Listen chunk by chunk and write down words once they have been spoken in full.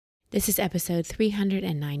This is episode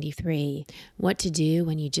 393, What to Do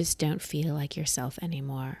When You Just Don't Feel Like Yourself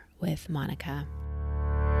Anymore, with Monica.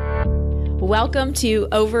 Welcome to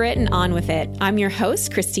Over It and On With It. I'm your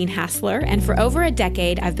host, Christine Hassler, and for over a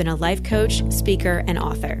decade, I've been a life coach, speaker, and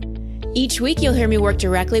author. Each week, you'll hear me work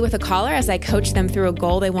directly with a caller as I coach them through a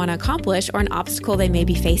goal they want to accomplish or an obstacle they may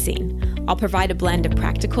be facing. I'll provide a blend of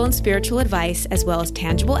practical and spiritual advice, as well as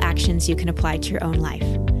tangible actions you can apply to your own life.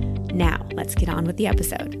 Now, let's get on with the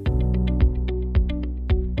episode.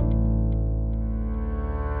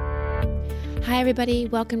 Hi, everybody.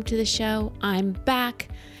 Welcome to the show. I'm back.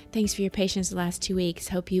 Thanks for your patience the last 2 weeks.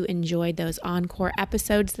 Hope you enjoyed those encore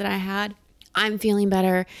episodes that I had. I'm feeling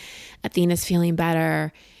better. Athena's feeling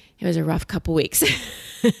better. It was a rough couple weeks,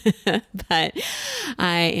 but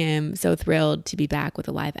I am so thrilled to be back with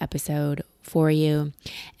a live episode for you.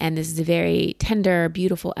 And this is a very tender,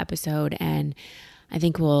 beautiful episode, and I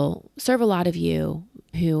think will serve a lot of you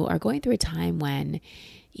who are going through a time when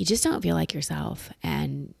you just don't feel like yourself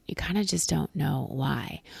and you kind of just don't know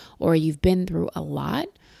why. Or you've been through a lot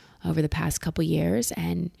over the past couple years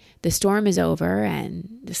and the storm is over and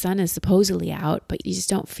the sun is supposedly out, but you just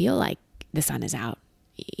don't feel like the sun is out.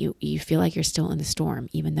 You feel like you're still in the storm,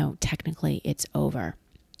 even though technically it's over.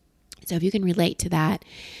 So if you can relate to that,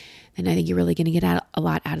 then I think you're really going to get a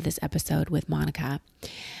lot out of this episode with Monica.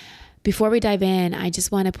 Before we dive in, I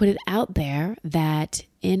just want to put it out there that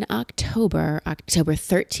in October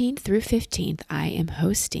 13th through 15th, I am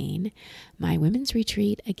hosting my women's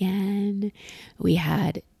retreat again. We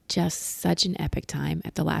had just such an epic time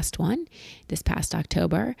at the last one this past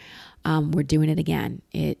October. We're doing it again.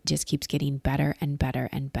 It just keeps getting better and better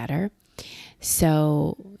and better.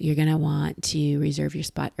 So you're going to want to reserve your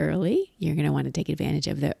spot early. You're going to want to take advantage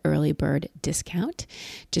of the early bird discount.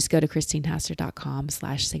 Just go to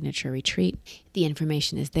christinehassler.com/signature retreat. The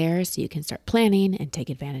information is there so you can start planning and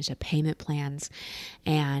take advantage of payment plans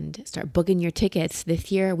and start booking your tickets.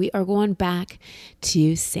 This year we are going back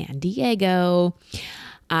to San Diego.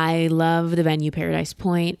 I love the venue, Paradise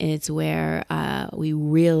Point. It's where we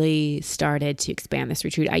really started to expand this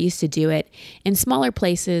retreat. I used to do it in smaller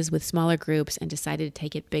places with smaller groups and decided to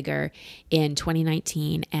take it bigger in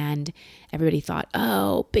 2019. And everybody thought,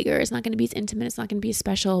 oh, bigger is not going to be as intimate. It's not going to be as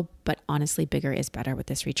special. But honestly, bigger is better with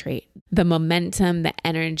this retreat. The momentum, the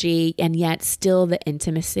energy, and yet still the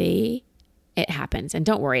intimacy, it happens. And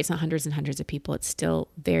don't worry, it's not hundreds and hundreds of people. It's still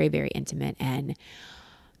very, very intimate and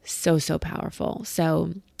so powerful.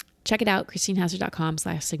 So check it out,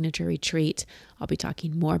 christinehassler.com/signature retreat. I'll be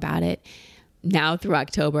talking more about it now through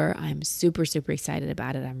October. I'm super excited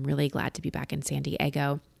about it. I'm really glad to be back in San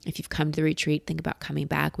Diego. If you've come to the retreat, think about coming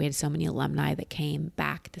back. We had so many alumni that came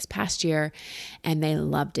back this past year and they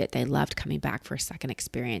loved it. They loved coming back for a second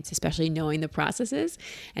experience, especially knowing the processes.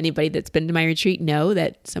 Anybody that's been to my retreat know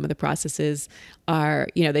that some of the processes are,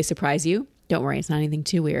 they surprise you. Don't worry, it's not anything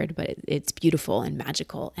too weird, but it's beautiful and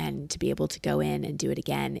magical. And to be able to go in and do it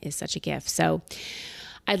again is such a gift. So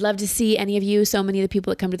I'd love to see any of you. So many of the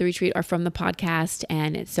people that come to the retreat are from the podcast.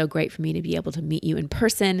 And it's so great for me to be able to meet you in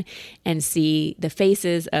person and see the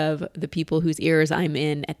faces of the people whose ears I'm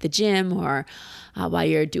in at the gym or while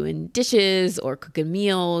you're doing dishes or cooking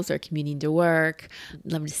meals or commuting to work.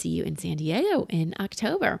 I'd love to see you in San Diego in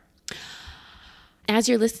October. As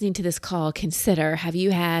you're listening to this call, consider, have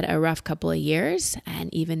you had a rough couple of years?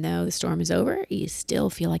 And even though the storm is over, you still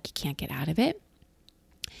feel like you can't get out of it?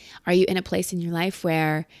 Are you in a place in your life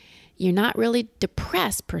where you're not really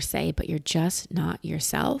depressed per se, but you're just not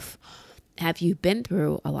yourself? Have you been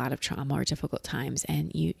through a lot of trauma or difficult times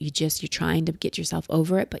and you're trying to get yourself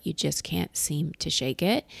over it, but you just can't seem to shake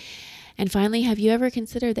it? And finally, have you ever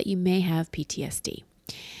considered that you may have PTSD?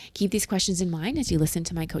 Keep these questions in mind as you listen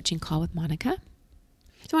to my coaching call with Monica.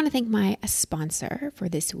 So I want to thank my sponsor for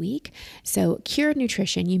this week. So Cured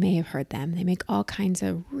Nutrition, you may have heard them. They make all kinds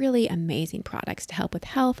of really amazing products to help with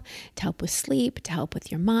health, to help with sleep, to help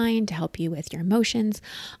with your mind, to help you with your emotions.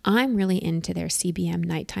 I'm really into their CBM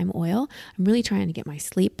nighttime oil. I'm really trying to get my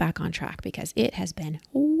sleep back on track because it has been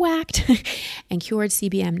whacked. And Cured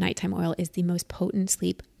CBM nighttime oil is the most potent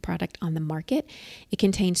sleep product on the market. It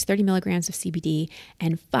contains 30 milligrams of CBD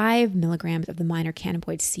and 5 milligrams of the minor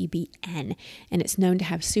cannabinoid CBN, and it's known to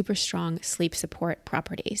have super strong sleep support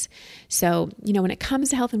properties. So, when it comes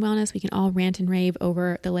to health and wellness, we can all rant and rave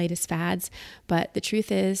over the latest fads, but the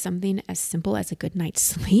truth is something as simple as a good night's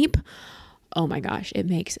sleep, oh my gosh, it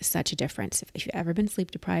makes such a difference. If you've ever been sleep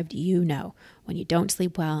deprived, when you don't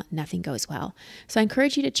sleep well, nothing goes well. So I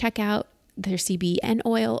encourage you to check out their CBN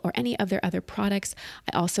oil or any of their other products.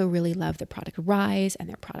 I also really love their product Rise and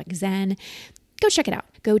their product Zen. go check it out.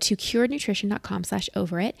 Go to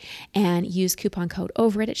curednutrition.com/overit and use coupon code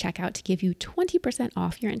overit at checkout to give you 20%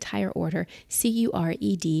 off your entire order.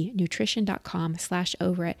 CURED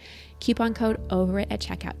nutrition.com/overit. Coupon code overit at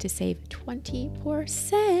checkout to save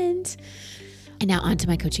 20%. And now on to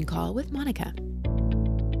my coaching call with Monica.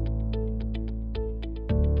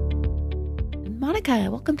 Monica,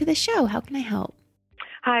 welcome to the show. How can I help?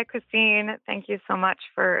 Hi, Christine. Thank you so much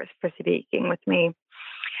for speaking with me.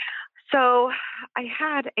 So I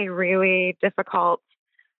had a really difficult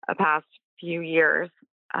past few years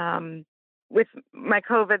with my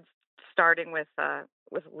COVID, starting with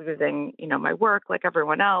losing, my work like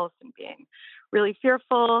everyone else and being really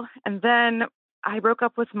fearful. And then I broke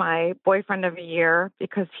up with my boyfriend of a year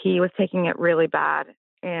because he was taking it really bad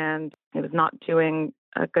and he was not doing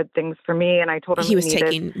good things for me. And I told him he was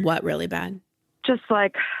taking what really bad? Just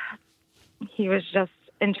like he was just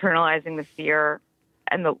internalizing the fear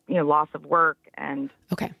and the loss of work and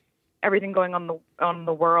everything going on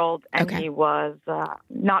the world, and he was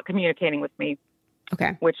not communicating with me,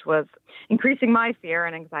 which was increasing my fear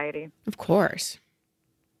and anxiety. Of course.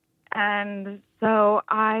 And so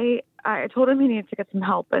I told him he needed to get some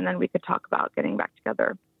help, and then we could talk about getting back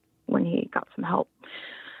together when he got some help.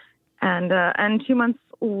 And 2 months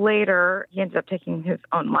later, he ended up taking his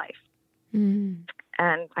own life. Mm.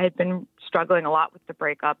 And I had been struggling a lot with the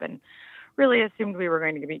breakup and really assumed we were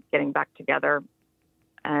going to be getting back together.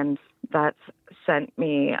 And that sent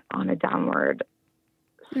me on a downward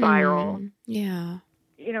spiral. Yeah.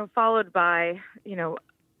 Followed by,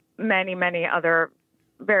 many, many other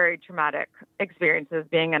very traumatic experiences,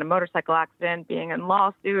 being in a motorcycle accident, being in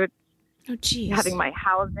lawsuits, having my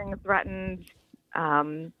housing threatened.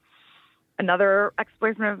 Another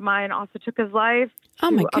ex-boyfriend of mine also took his life. Oh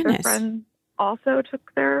my goodness. Other friends also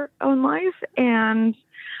took their own life. And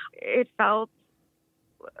it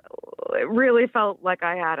really felt like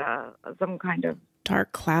I had some kind of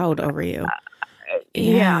dark cloud over you.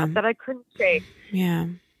 That I couldn't shake. Yeah.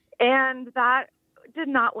 And that did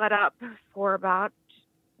not let up for about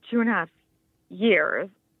 2.5 years.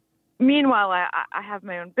 Meanwhile, I have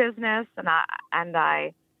my own business and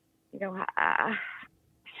I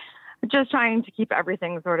just trying to keep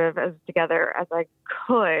everything sort of as together as I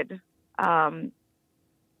could,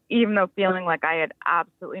 even though feeling like I had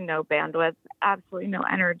absolutely no bandwidth, absolutely no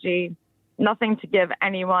energy, nothing to give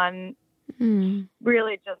anyone,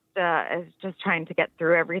 really just trying to get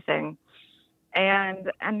through everything.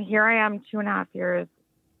 And here I am 2.5 years,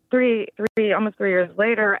 almost 3 years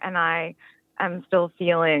later, and I am still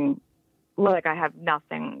feeling like I have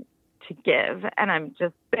nothing to give, and I'm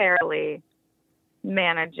just barely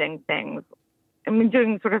managing things. I mean,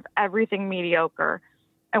 doing sort of everything mediocre.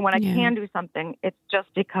 And when I can do something, it's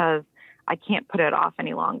just because I can't put it off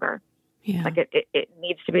any longer. Yeah. Like it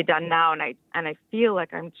needs to be done now. And I feel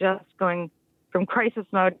like I'm just going from crisis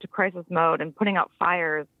mode to crisis mode and putting out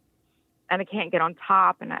fires, and I can't get on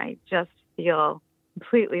top. And I just feel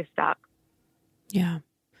completely stuck. Yeah.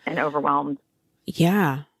 And overwhelmed.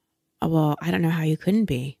 Yeah. Well, I don't know how you couldn't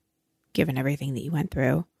be, given everything that you went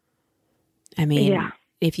through. I mean,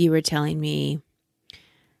 if you were telling me,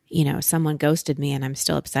 someone ghosted me and I'm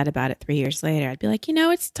still upset about it 3 years later, I'd be like,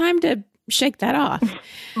 it's time to shake that off.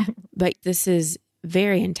 But this is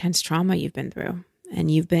very intense trauma you've been through,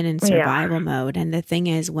 and you've been in survival mode. And the thing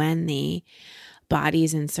is, when the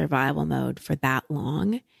body's in survival mode for that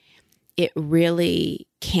long, it really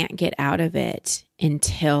can't get out of it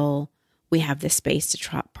until we have the space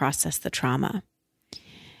to process the trauma.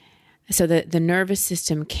 So the nervous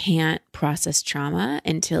system can't process trauma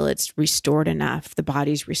until it's restored enough, the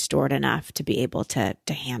body's restored enough to be able to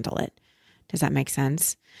handle it. Does that make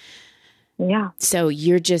sense? Yeah. So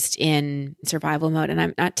you're just in survival mode. And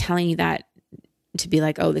I'm not telling you that to be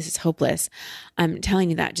like, oh, this is hopeless. I'm telling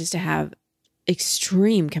you that just to have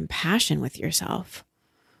extreme compassion with yourself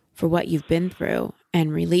for what you've been through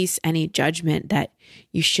and release any judgment that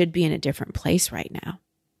you should be in a different place right now.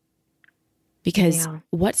 Because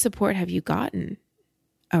what support have you gotten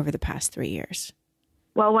over the past 3 years?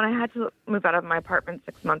 Well, when I had to move out of my apartment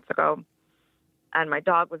 6 months ago and my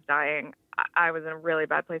dog was dying, I was in a really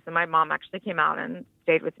bad place. And my mom actually came out and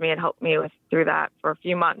stayed with me and helped me through that for a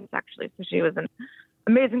few months, actually. So she was an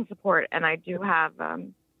amazing support. And I do have,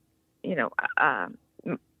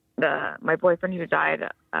 my boyfriend who died,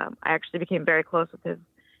 I actually became very close with his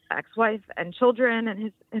ex-wife and children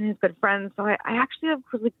and his good friends. So I actually have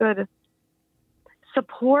really good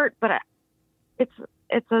support, but it's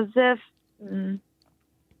as if,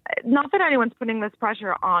 not that anyone's putting this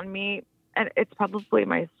pressure on me, and it's probably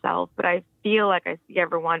myself, but I feel like I see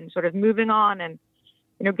everyone sort of moving on and,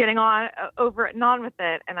 getting on over it and on with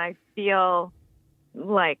it. And I feel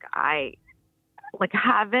like I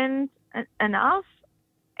haven't enough,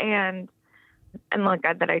 and like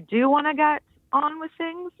that I do want to get on with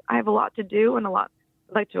things. I have a lot to do and a lot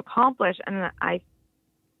I'd like to accomplish, and I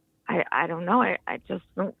don't know. I just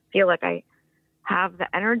don't feel like I have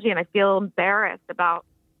the energy, and I feel embarrassed about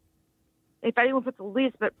if anyone puts the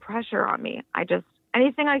least bit pressure on me.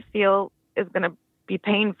 Anything I feel is going to be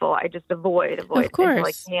painful, I just avoid Of course. until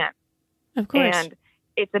I can't. Of course. And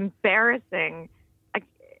it's embarrassing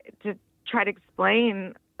to try to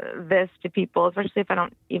explain this to people, especially if I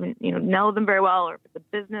don't even, know them very well, or if it's a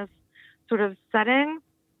business sort of setting.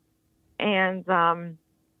 And, I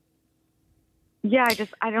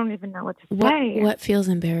don't even know what to say. What feels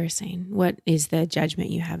embarrassing? What is the judgment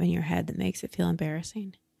you have in your head that makes it feel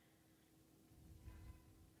embarrassing?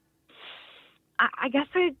 I guess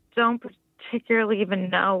I don't particularly even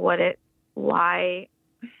know why.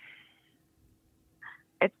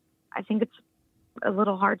 I think it's a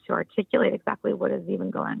little hard to articulate exactly what is even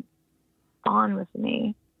going on with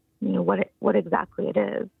me. What exactly it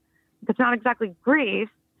is. It's not exactly grief.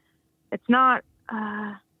 It's not,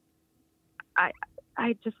 I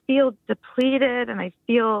just feel depleted, and I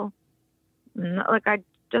feel like I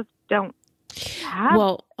just don't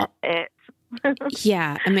have it.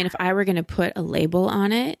 Yeah. I mean, if I were going to put a label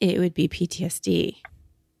on it, it would be PTSD.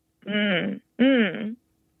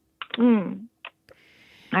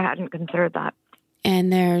 I hadn't considered that.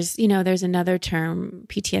 And there's another term,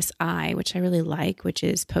 PTSI, which I really like, which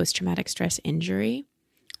is post-traumatic stress injury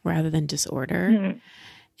rather than disorder.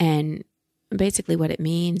 And basically what it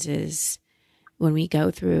means is when we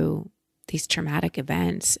go through these traumatic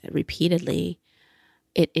events repeatedly,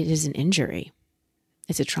 it is an injury.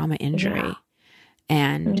 It's a trauma injury. Yeah.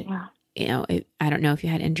 And, I don't know if you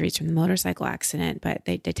had injuries from the motorcycle accident, but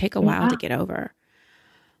they take a while to get over.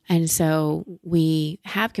 And so we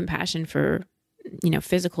have compassion for,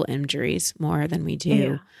 physical injuries more than we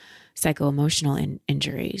do psycho-emotional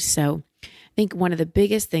injuries. So I think one of the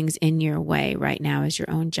biggest things in your way right now is your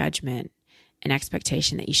own judgment and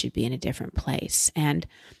expectation that you should be in a different place. And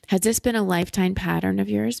has this been a lifetime pattern of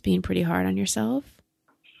yours, being pretty hard on yourself?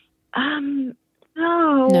 No.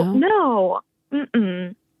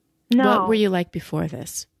 Mm-mm. No. What were you like before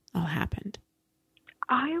this all happened?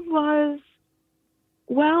 I was,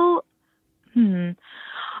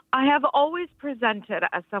 I have always presented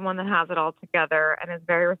as someone that has it all together and is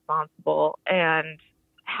very responsible and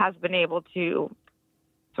has been able to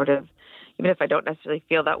sort of, even if I don't necessarily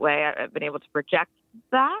feel that way, I've been able to project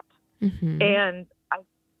that. Mm-hmm. And I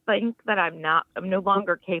think that I'm no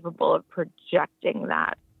longer capable of projecting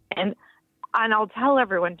that. And I'll tell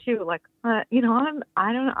everyone too, like,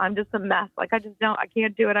 I'm just a mess. Like, I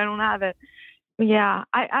can't do it. I don't have it. Yeah.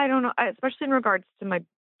 I don't know. Especially in regards to my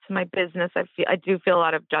business, I do feel a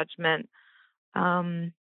lot of judgment,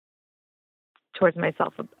 towards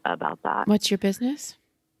myself about that. What's your business?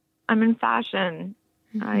 I'm in fashion.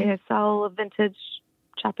 Mm-hmm. I sell vintage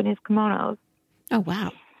Japanese kimonos. Oh,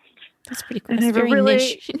 wow. That's pretty cool. And That's very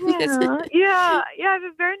niche. Yeah. I have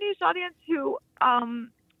a very niche audience who,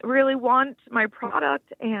 really want my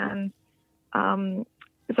product, and so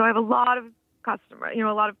I have a lot of customers. A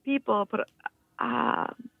lot of people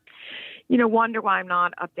wonder why I'm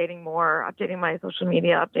not updating my social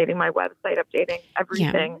media, updating my website, updating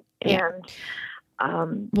everything. Yeah.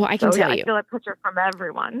 And well, I can tell you, I feel a picture from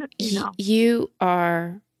everyone. You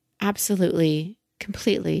are absolutely,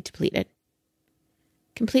 completely depleted.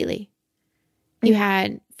 Completely. You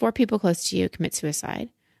had 4 people close to you commit suicide,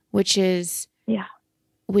 which is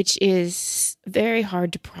very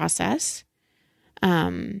hard to process.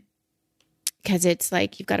 Because it's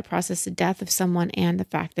like you've got to process the death of someone and the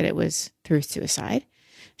fact that it was through suicide.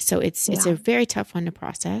 So it's a very tough one to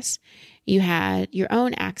process. You had your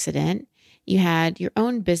own accident. You had your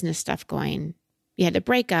own business stuff going. You had to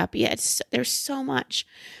break up. There's so much.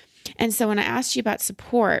 And so when I asked you about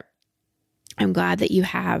support, I'm glad that you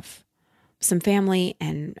have some family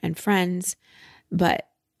and friends, but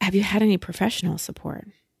have you had any professional support?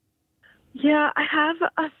 Yeah, I have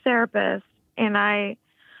a therapist, and I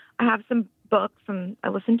have some books, and I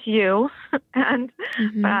listen to you, and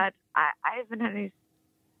but I haven't had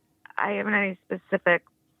any specific,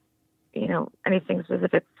 anything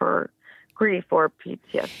specific for grief or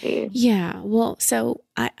PTSD. Yeah, well, so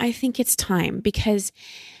I think it's time, because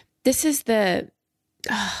this is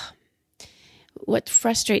what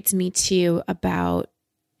frustrates me too about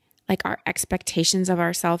like our expectations of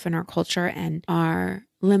ourselves and our culture and our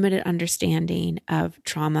limited understanding of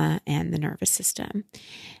trauma and the nervous system.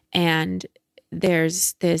 And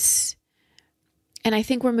there's this And I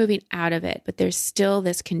think we're moving out of it, but there's still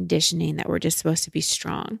this conditioning that we're just supposed to be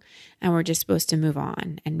strong and we're just supposed to move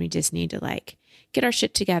on. And we just need to like get our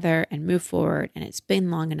shit together and move forward. And it's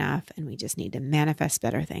been long enough and we just need to manifest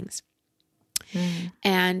better things.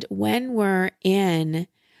 And when we're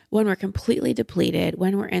completely depleted,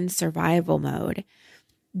 when we're in survival mode,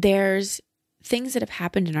 there's things that have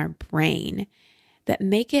happened in our brain that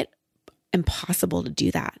make it impossible to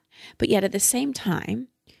do that. But yet at the same time,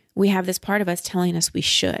 we have this part of us telling us we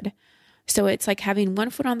should. So it's like having one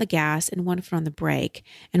foot on the gas and one foot on the brake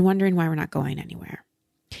and wondering why we're not going anywhere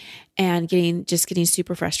and getting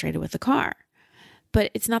super frustrated with the car.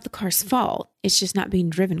 But it's not the car's fault. It's just not being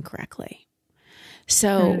driven correctly.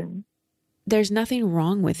 So there's nothing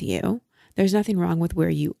wrong with you. There's nothing wrong with where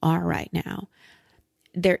you are right now.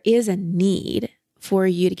 There is a need for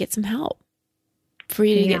you to get some help,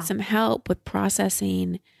 get some help with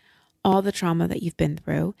processing all the trauma that you've been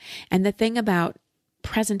through. And the thing about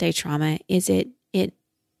present day trauma is it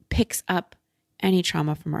picks up any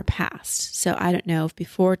trauma from our past. So I don't know if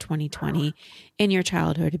before 2020, in your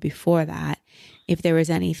childhood or before that, if there was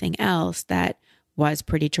anything else that was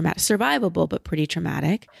pretty traumatic, survivable, but pretty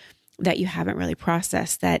traumatic that you haven't really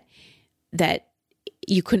processed that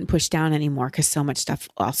you couldn't push down anymore because so much stuff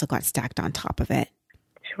also got stacked on top of it.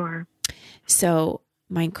 Sure. So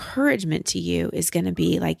my encouragement to you is going to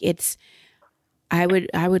be like, I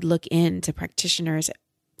would look into practitioners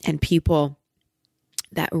and people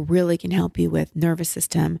that really can help you with nervous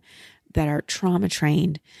system, that are trauma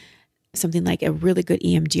trained. Something like a really good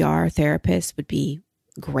EMDR therapist would be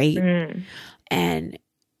great. And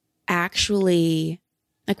actually,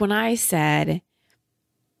 like when I said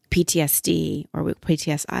PTSD or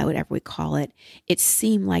PTSI, whatever we call it, it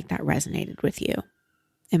seemed like that resonated with you.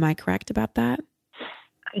 Am I correct about that?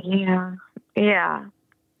 Yeah. Yeah.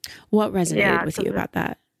 What resonated with you about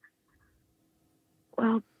that?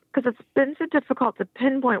 Well, because it's been so difficult to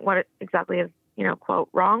pinpoint what exactly is, quote,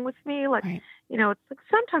 wrong with me. Like, Right. It's like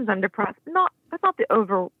sometimes I'm depressed, that's not the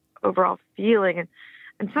overall feeling.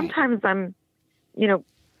 And sometimes I'm,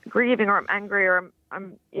 grieving or I'm angry or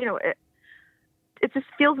I'm it just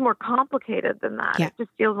feels more complicated than that. Yeah. It just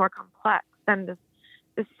feels more complex than this.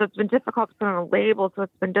 So it's been difficult to put on a label. So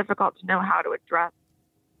it's been difficult to know how to address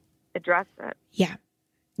it. Yeah.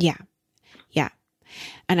 Yeah. Yeah.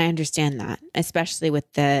 And I understand that, especially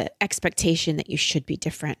with the expectation that you should be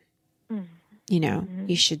different.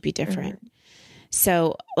 You should be different.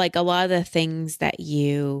 So like a lot of the things that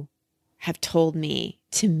you have told me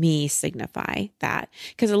to me signify that,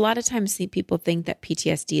 because a lot of times people think that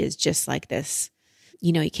PTSD is just like this,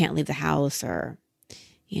 you can't leave the house or,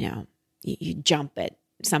 you jump at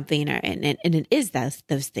something and it is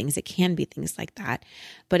those things. It can be things like that,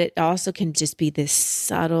 but it also can just be this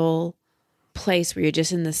subtle place where you're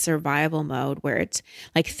just in the survival mode where it's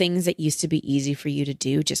like things that used to be easy for you to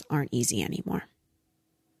do just aren't easy anymore.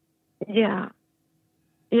 Yeah.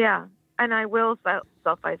 Yeah. And I will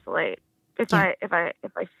self-isolate if I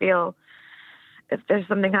feel, if there's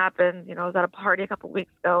something happens, I was at a party a couple of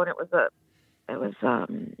weeks ago and it was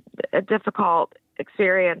a difficult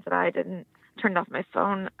experience and I turned off my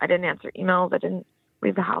phone. I didn't answer emails. I didn't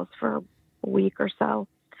leave the house for a week or so.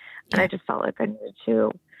 And I just felt like I needed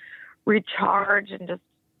to recharge and just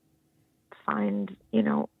find,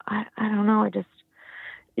 I don't know.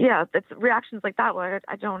 It's reactions like that where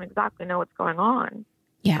I don't exactly know what's going on.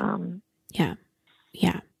 Yeah.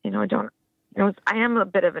 I am a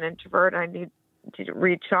bit of an introvert. I need to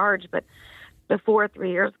recharge, but before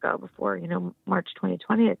 3 years ago, March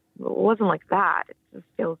 2020, it wasn't like that. It just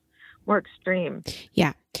feels more extreme.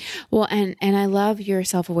 Yeah. Well, and I love your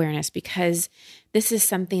self-awareness because this is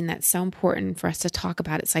something that's so important for us to talk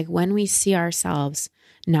about. It's like when we see ourselves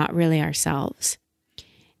not really ourselves,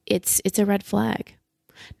 it's a red flag.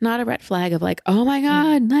 Not a red flag of like, oh my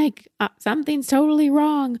God, like something's totally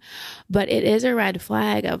wrong. But it is a red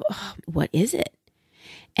flag of what is it?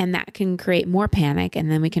 And that can create more panic.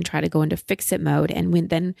 And then we can try to go into fix it mode. And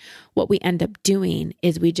then what we end up doing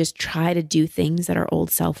is we just try to do things that our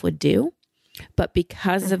old self would do. But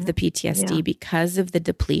because of the PTSD, because of the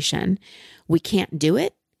depletion, we can't do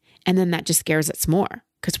it. And then that just scares us more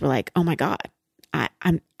because we're like, oh my God, I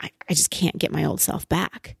just can't get my old self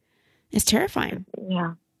back. It's terrifying.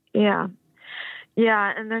 Yeah. Yeah.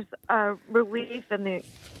 Yeah. And there's a relief in the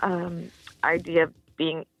idea of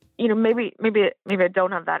being, maybe I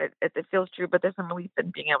don't have that. It feels true, but there's some relief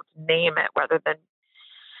in being able to name it rather than,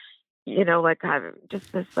 like having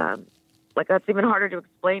just this, like that's even harder to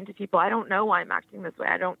explain to people. I don't know why I'm acting this way.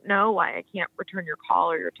 I don't know why I can't return your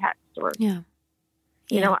call or your text or,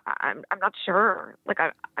 I'm not sure. Like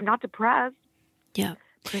I'm not depressed. Yeah.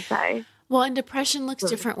 Per se. Well, and depression looks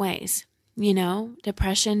different ways. You know,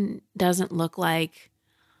 depression doesn't look like,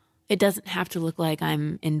 it doesn't have to look like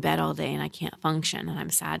I'm in bed all day and I can't function and I'm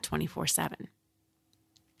sad 24/7.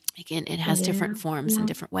 Again, it has different forms and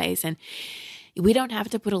different ways. And we don't have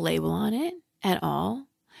to put a label on it at all.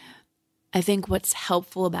 I think what's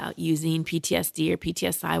helpful about using PTSD or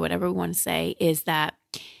PTSI, whatever we want to say, is that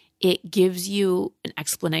it gives you an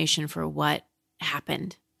explanation for what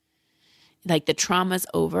happened. Like the trauma's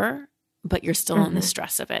over, but you're still in the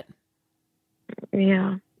stress of it.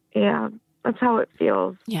 Yeah. Yeah. That's how it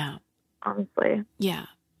feels. Yeah. Honestly. Yeah.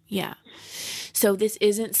 Yeah. So this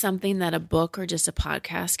isn't something that a book or just a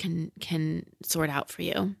podcast can sort out for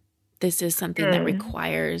you. This is something that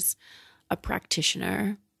requires a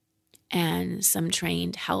practitioner and some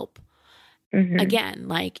trained help. Again,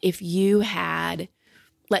 like if you had,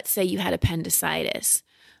 let's say you had appendicitis,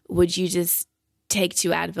 would you just take 2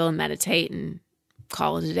 Advil and meditate and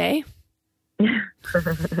call it a day?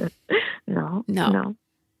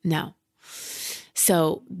 No.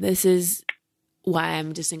 So this is why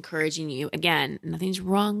I'm just encouraging you. Again, nothing's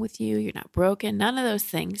wrong with you. You're not broken. None of those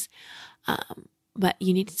things. But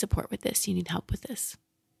you need support with this. You need help with this.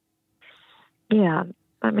 Yeah,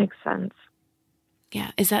 that makes sense.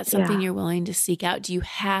 Yeah. Is that something you're willing to seek out? Do you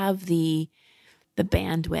have the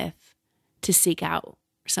bandwidth to seek out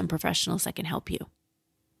some professionals that can help you?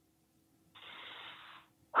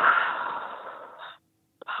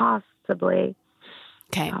 Possibly.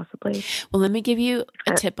 Okay. Possibly. Well, let me give you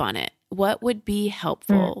a tip on it. What would be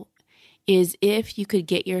helpful is if you could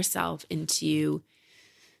get yourself into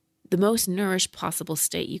the most nourished possible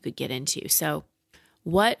state you could get into. So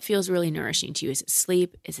what feels really nourishing to you? Is it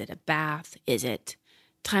sleep? Is it a bath? Is it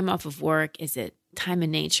time off of work? Is it time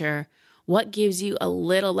in nature? What gives you a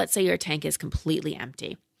little, let's say your tank is completely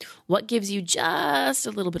empty. What gives you just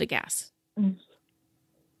a little bit of gas? It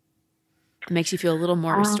makes you feel a little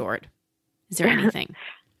more restored. Is there anything?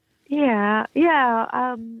 Yeah.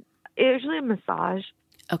 Usually a massage.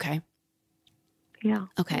 Okay. Yeah.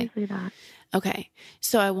 Okay. Usually that. Okay.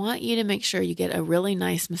 So I want you to make sure you get a really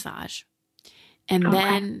nice massage. And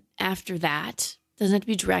then after that, doesn't have to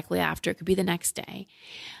be directly after, it could be the next day.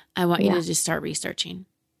 I want you to just start researching.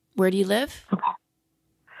 Where do you live? Okay.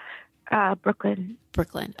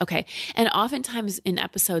 Brooklyn. Okay. And oftentimes in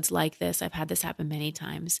episodes like this, I've had this happen many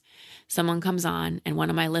times. Someone comes on and one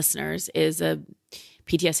of my listeners is a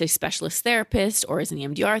PTSD specialist therapist or is an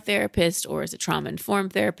EMDR therapist or is a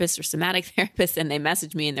trauma-informed therapist or somatic therapist. And they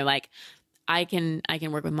message me and they're like, I can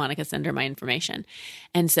work with Monica, send her my information.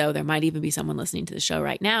 And so there might even be someone listening to the show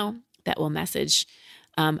right now that will message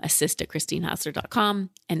assist@christinehassler.com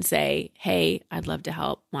and say, hey, I'd love to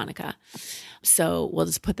help Monica. So we'll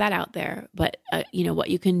just put that out there. But, what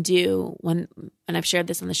you can do and I've shared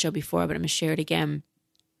this on the show before, but I'm going to share it again,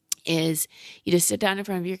 is you just sit down in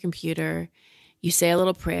front of your computer, you say a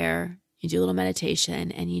little prayer, you do a little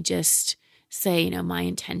meditation, and you just say, my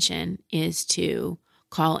intention is to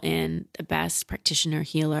call in the best practitioner,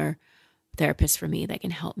 healer, therapist for me that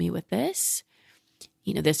can help me with this.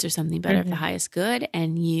 This or something better of the highest good.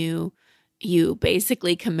 And you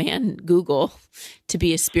basically command Google to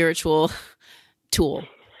be a spiritual tool.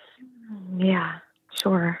 Yeah,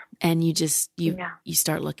 sure. And you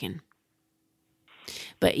start looking.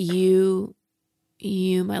 But you,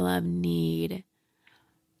 my love,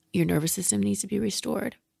 your nervous system needs to be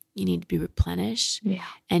restored. You need to be replenished. Yeah.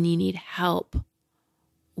 And you need help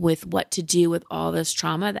with what to do with all this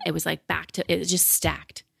trauma that it was like it was just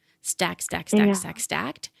stacked. Stacked.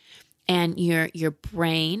 And your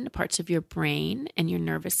brain, parts of your brain and your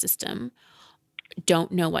nervous system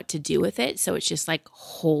don't know what to do with it. So it's just like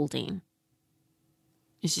holding.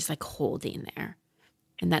 It's just like holding there.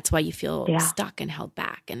 And that's why you feel stuck and held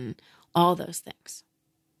back and all those things.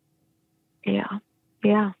 Yeah.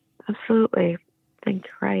 Yeah, absolutely. I think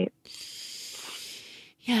you're right.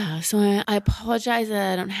 Yeah. So I apologize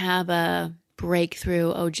that I don't have a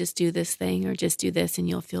breakthrough, just do this thing or just do this and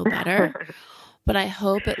you'll feel better. But I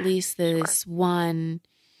hope at least this one,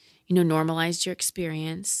 normalized your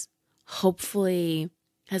experience, hopefully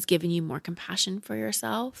has given you more compassion for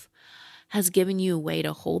yourself, has given you a way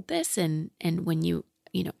to hold this. And when you,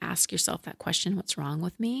 ask yourself that question, what's wrong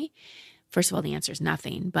with me? First of all, the answer is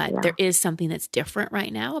nothing, but there is something that's different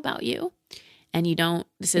right now about you. And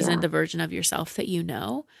this isn't the version of yourself that you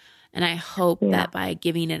know. And I hope that by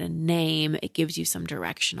giving it a name, it gives you some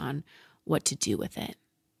direction on what to do with it.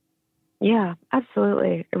 Yeah,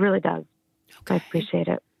 absolutely. It really does. Okay. I appreciate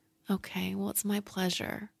it. Okay. Well, it's my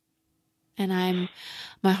pleasure. And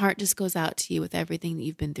my heart just goes out to you with everything that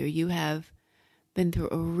you've been through. You have been through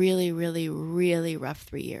a really, really, really rough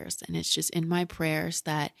 3 years. And it's just in my prayers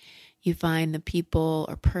that You find the people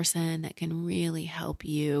or person that can really help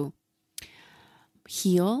you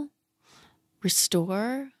heal,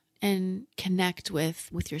 restore, and connect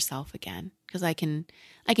with yourself again. Because I can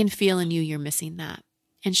feel in you, you're missing that.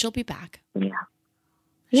 And she'll be back. Yeah.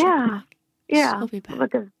 She'll be back.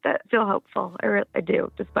 Because I feel hopeful. I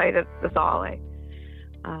do, despite this all. I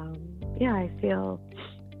feel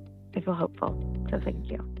hopeful. So thank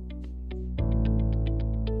you.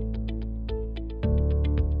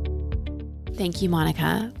 Thank you,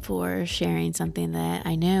 Monica, for sharing something that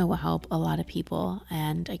I know will help a lot of people.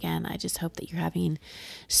 And again, I just hope that you're having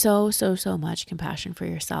so much compassion for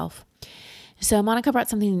yourself. So Monica brought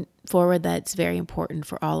something forward that's very important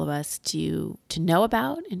for all of us to know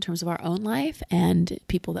about in terms of our own life and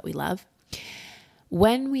people that we love.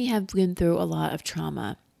 When we have been through a lot of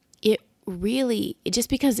trauma, just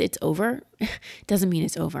because it's over doesn't mean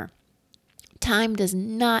it's over. Time does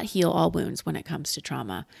not heal all wounds when it comes to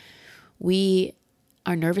trauma.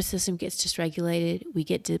 Our nervous system gets dysregulated, we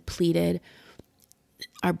get depleted,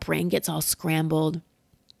 our brain gets all scrambled,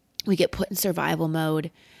 we get put in survival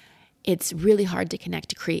mode. It's really hard to connect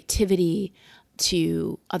to creativity,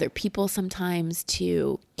 to other people sometimes,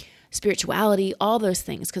 to spirituality, all those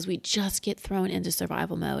things, because we just get thrown into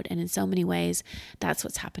survival mode. And in so many ways, that's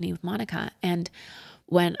what's happening with Monica. And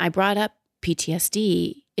when I brought up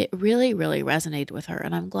PTSD, it really, really resonated with her.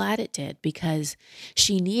 And I'm glad it did, because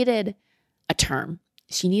she needed a term.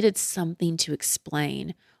 She needed something to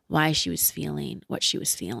explain why she was feeling what she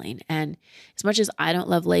was feeling. And as much as I don't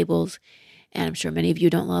love labels, and I'm sure many of you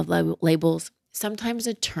don't love labels, sometimes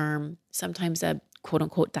a term, sometimes a quote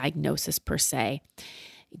unquote diagnosis per se,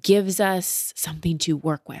 gives us something to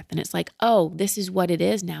work with. And it's like, oh, this is what it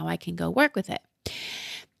is. Now I can go work with it.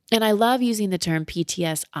 And I love using the term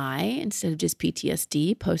PTSI instead of just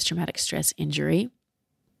PTSD, post-traumatic stress injury,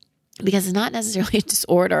 because it's not necessarily a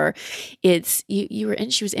disorder. It's she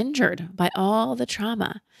was injured by all the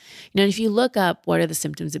trauma. If you look up what are the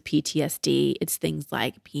symptoms of PTSD, it's things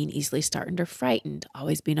like being easily startled or frightened,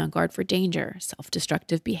 always being on guard for danger,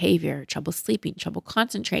 self-destructive behavior, trouble sleeping, trouble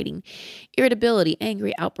concentrating, irritability,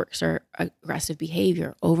 angry outbursts or aggressive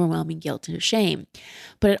behavior, overwhelming guilt and shame.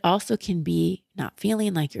 But it also can be not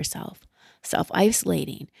feeling like yourself,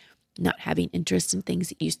 self-isolating, not having interest in things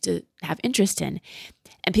that you used to have interest in.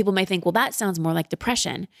 And people may think, well, that sounds more like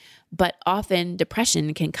depression, but often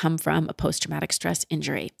depression can come from a post-traumatic stress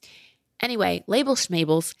injury. Anyway, labels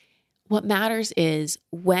schmabels, what matters is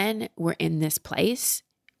when we're in this place,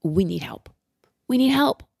 we need help. We need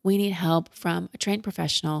help. We need help from a trained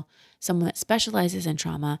professional, someone that specializes in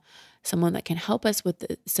trauma, someone that can help us with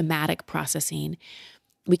the somatic processing.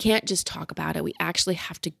 We can't just talk about it. We actually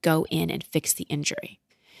have to go in and fix the injury.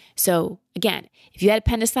 So again, if you had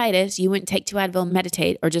appendicitis, you wouldn't take 2 Advil and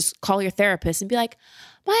meditate, or just call your therapist and be like,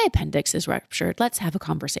 my appendix is ruptured. Let's have a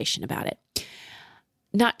conversation about it.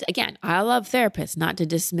 I love therapists, not to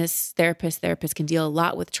dismiss therapists. Therapists can deal a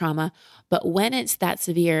lot with trauma, but when it's that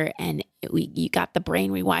severe and you got the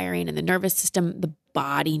brain rewiring and the nervous system, the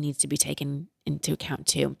body needs to be taken into account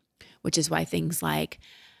too, which is why things like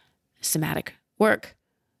somatic work,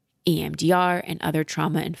 EMDR, and other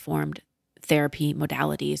trauma-informed therapy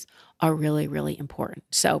modalities are really, really important.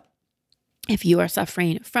 So if you are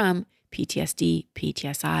suffering from PTSD,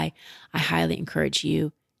 PTSI, I highly encourage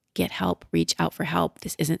you, get help, reach out for help.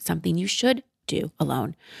 This isn't something you should do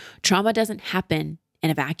alone. Trauma doesn't happen in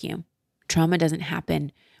a vacuum. Trauma doesn't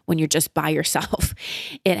happen when you're just by yourself.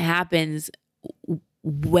 It happens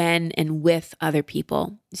when and with other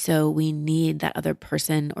people. So we need that other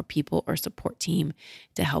person or people or support team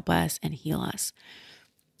to help us and heal us.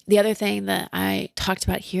 The other thing that I talked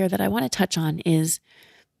about here that I want to touch on is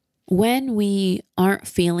when we aren't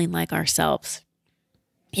feeling like ourselves,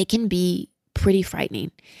 it can be pretty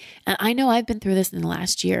frightening. And I know I've been through this in the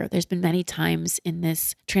last year. There's been many times in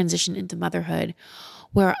this transition into motherhood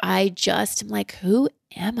where I just am like, who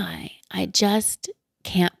am I? I just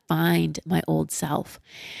can't find my old self.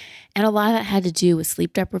 And a lot of that had to do with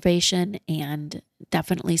sleep deprivation and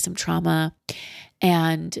definitely some trauma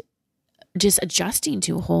and just adjusting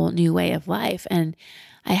to a whole new way of life. And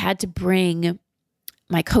I had to bring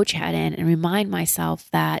my coach hat in and remind myself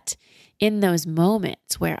that in those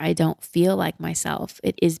moments where I don't feel like myself,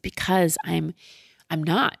 it is because I'm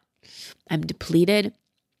depleted.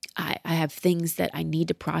 I have things that I need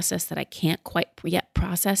to process that I can't quite yet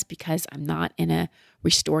process because I'm not in a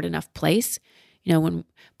restored enough place. When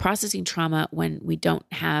processing trauma, when we don't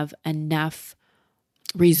have enough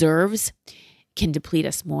reserves, can deplete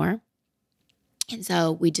us more. And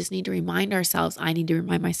so we just need to remind ourselves, I need to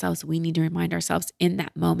remind myself, we need to remind ourselves in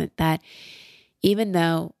that moment that Even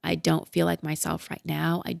though I don't feel like myself right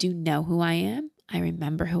now, I do know who I am. I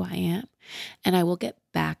remember who I am. And I will get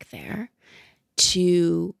back there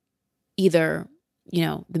to either,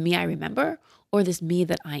 the me I remember or this me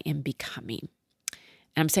that I am becoming.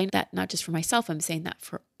 And I'm saying that not just for myself, I'm saying that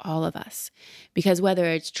for all of us. Because whether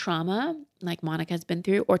it's trauma, like Monica has been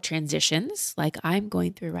through, or transitions, like I'm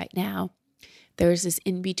going through right now, there's this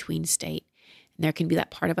in-between state. And there can be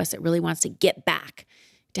that part of us that really wants to get back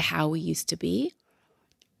to how we used to be.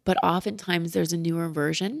 But oftentimes there's a newer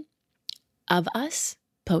version of us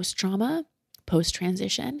post-trauma,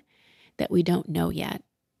 post-transition that we don't know yet.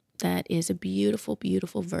 That is a beautiful,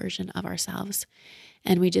 beautiful version of ourselves.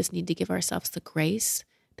 And we just need to give ourselves the grace,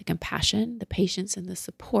 the compassion, the patience, and the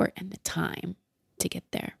support and the time to get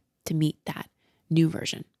there, to meet that new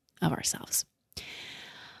version of ourselves.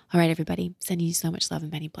 All right, everybody, sending you so much love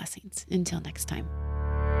and many blessings. Until next time.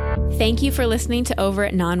 Thank you for listening to Over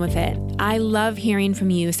It and On With It. I love hearing from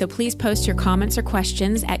you, so please post your comments or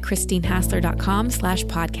questions at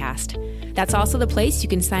christinehassler.com/podcast. That's also the place you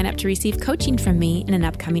can sign up to receive coaching from me in an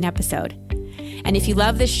upcoming episode. And if you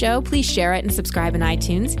love this show, please share it and subscribe in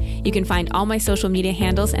iTunes. You can find all my social media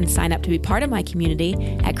handles and sign up to be part of my community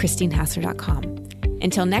at christinehassler.com.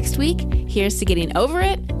 Until next week, here's to getting over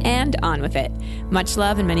it and on with it. Much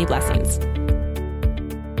love and many blessings.